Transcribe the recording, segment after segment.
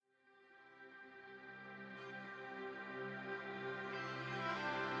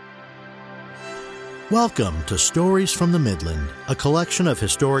Welcome to Stories from the Midland, a collection of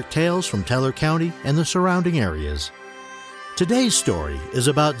historic tales from Teller County and the surrounding areas. Today's story is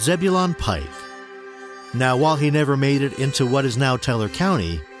about Zebulon Pike. Now, while he never made it into what is now Teller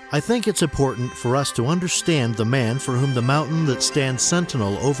County, I think it's important for us to understand the man for whom the mountain that stands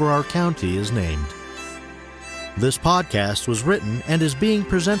sentinel over our county is named. This podcast was written and is being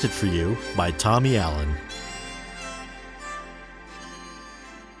presented for you by Tommy Allen.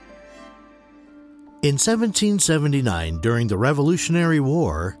 In 1779, during the Revolutionary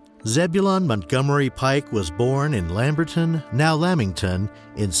War, Zebulon Montgomery Pike was born in Lamberton, now Lamington,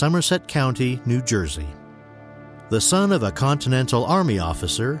 in Somerset County, New Jersey. The son of a Continental Army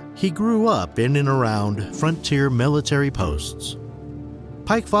officer, he grew up in and around frontier military posts.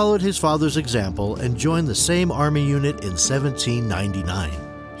 Pike followed his father's example and joined the same Army unit in 1799.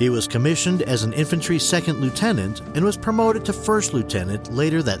 He was commissioned as an infantry second lieutenant and was promoted to first lieutenant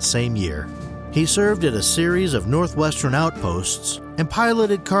later that same year. He served at a series of northwestern outposts and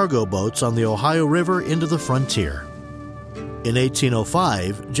piloted cargo boats on the Ohio River into the frontier. In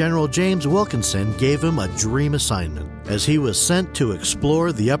 1805, General James Wilkinson gave him a dream assignment, as he was sent to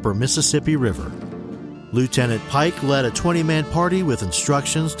explore the upper Mississippi River. Lieutenant Pike led a 20-man party with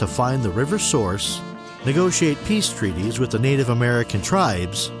instructions to find the river's source, negotiate peace treaties with the Native American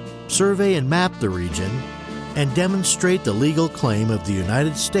tribes, survey and map the region, and demonstrate the legal claim of the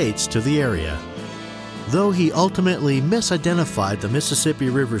United States to the area. Though he ultimately misidentified the Mississippi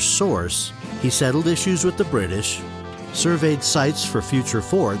River's source, he settled issues with the British, surveyed sites for future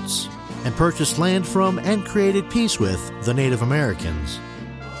forts, and purchased land from and created peace with the Native Americans.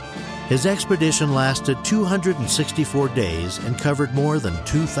 His expedition lasted 264 days and covered more than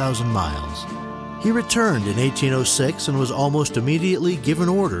 2,000 miles. He returned in 1806 and was almost immediately given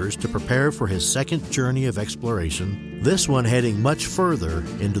orders to prepare for his second journey of exploration, this one heading much further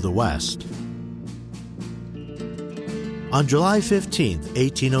into the west. On July 15,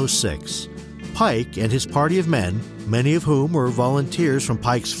 1806, Pike and his party of men, many of whom were volunteers from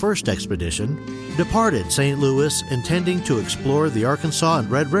Pike's first expedition, departed St. Louis intending to explore the Arkansas and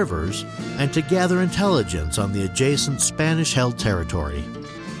Red Rivers and to gather intelligence on the adjacent Spanish-held territory.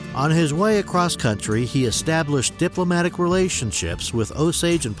 On his way across country, he established diplomatic relationships with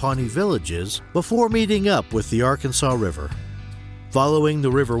Osage and Pawnee villages before meeting up with the Arkansas River. Following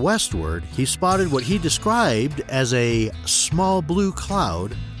the river westward, he spotted what he described as a small blue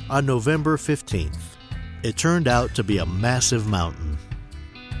cloud on November 15th. It turned out to be a massive mountain.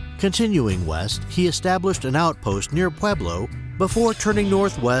 Continuing west, he established an outpost near Pueblo before turning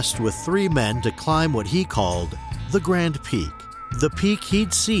northwest with 3 men to climb what he called the Grand Peak. The peak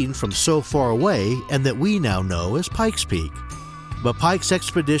he'd seen from so far away and that we now know as Pikes Peak. But Pike's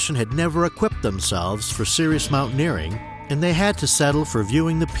expedition had never equipped themselves for serious mountaineering, and they had to settle for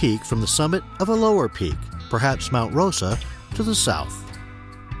viewing the peak from the summit of a lower peak, perhaps Mount Rosa, to the south.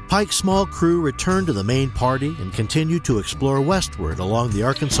 Pike's small crew returned to the main party and continued to explore westward along the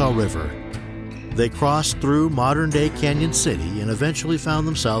Arkansas River. They crossed through modern-day Canyon City and eventually found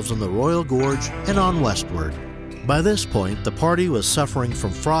themselves in the Royal Gorge and on westward. By this point, the party was suffering from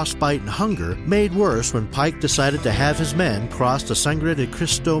frostbite and hunger, made worse when Pike decided to have his men cross the Sangre de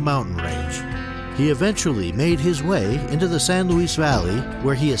Cristo mountain range. He eventually made his way into the San Luis Valley,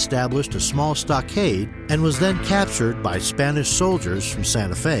 where he established a small stockade and was then captured by Spanish soldiers from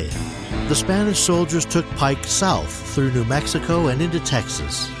Santa Fe. The Spanish soldiers took Pike south through New Mexico and into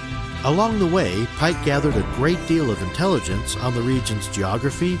Texas. Along the way, Pike gathered a great deal of intelligence on the region's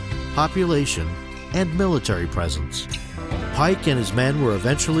geography, population, and military presence. Pike and his men were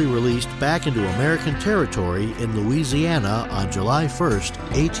eventually released back into American territory in Louisiana on July 1,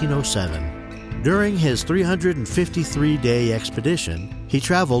 1807. During his 353-day expedition, he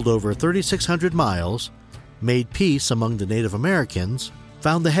traveled over 3,600 miles, made peace among the Native Americans,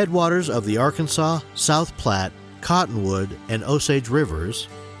 found the headwaters of the Arkansas, South Platte, Cottonwood, and Osage rivers,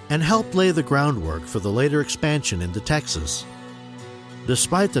 and helped lay the groundwork for the later expansion into Texas.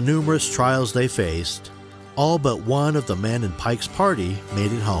 Despite the numerous trials they faced, all but one of the men in Pike's party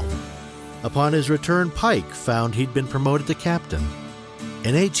made it home. Upon his return, Pike found he'd been promoted to captain.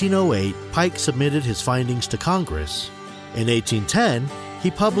 In 1808, Pike submitted his findings to Congress. In 1810, he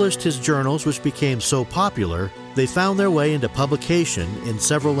published his journals, which became so popular, they found their way into publication in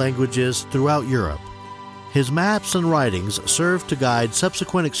several languages throughout Europe. His maps and writings served to guide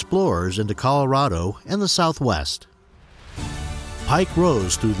subsequent explorers into Colorado and the Southwest. Pike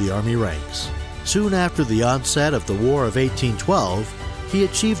rose through the Army ranks. Soon after the onset of the War of 1812, he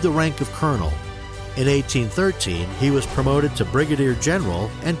achieved the rank of colonel. In 1813, he was promoted to brigadier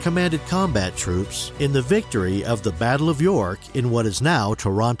general and commanded combat troops in the victory of the Battle of York in what is now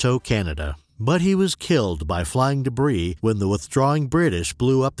Toronto, Canada. but he was killed by flying debris when the withdrawing British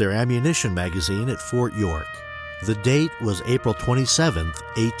blew up their ammunition magazine at Fort York. The date was April 27,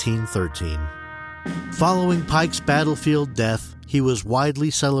 1813. Following Pike's battlefield death, he was widely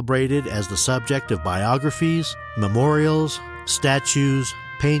celebrated as the subject of biographies, memorials, statues,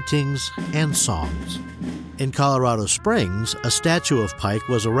 paintings, and songs. In Colorado Springs, a statue of Pike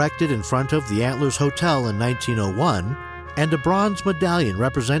was erected in front of the Antlers Hotel in 1901, and a bronze medallion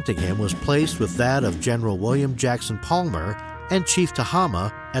representing him was placed with that of General William Jackson Palmer and Chief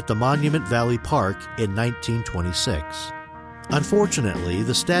Tehama at the Monument Valley Park in 1926. Unfortunately,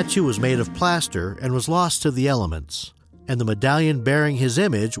 the statue was made of plaster and was lost to the elements, and the medallion bearing his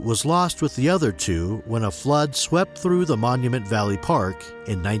image was lost with the other two when a flood swept through the Monument Valley Park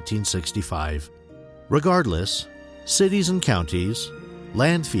in 1965. Regardless, cities and counties,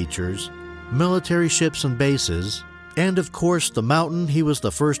 land features, military ships and bases, and of course the mountain he was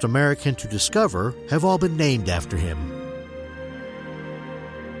the first American to discover have all been named after him.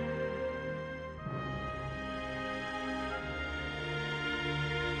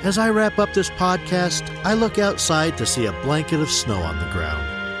 As I wrap up this podcast, I look outside to see a blanket of snow on the ground.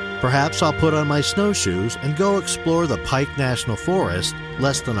 Perhaps I'll put on my snowshoes and go explore the Pike National Forest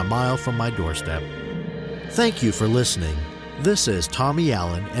less than a mile from my doorstep. Thank you for listening. This is Tommy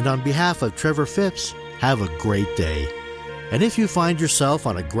Allen, and on behalf of Trevor Phipps, have a great day. And if you find yourself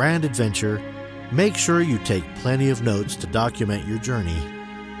on a grand adventure, make sure you take plenty of notes to document your journey.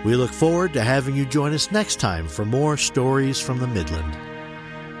 We look forward to having you join us next time for more stories from the Midland.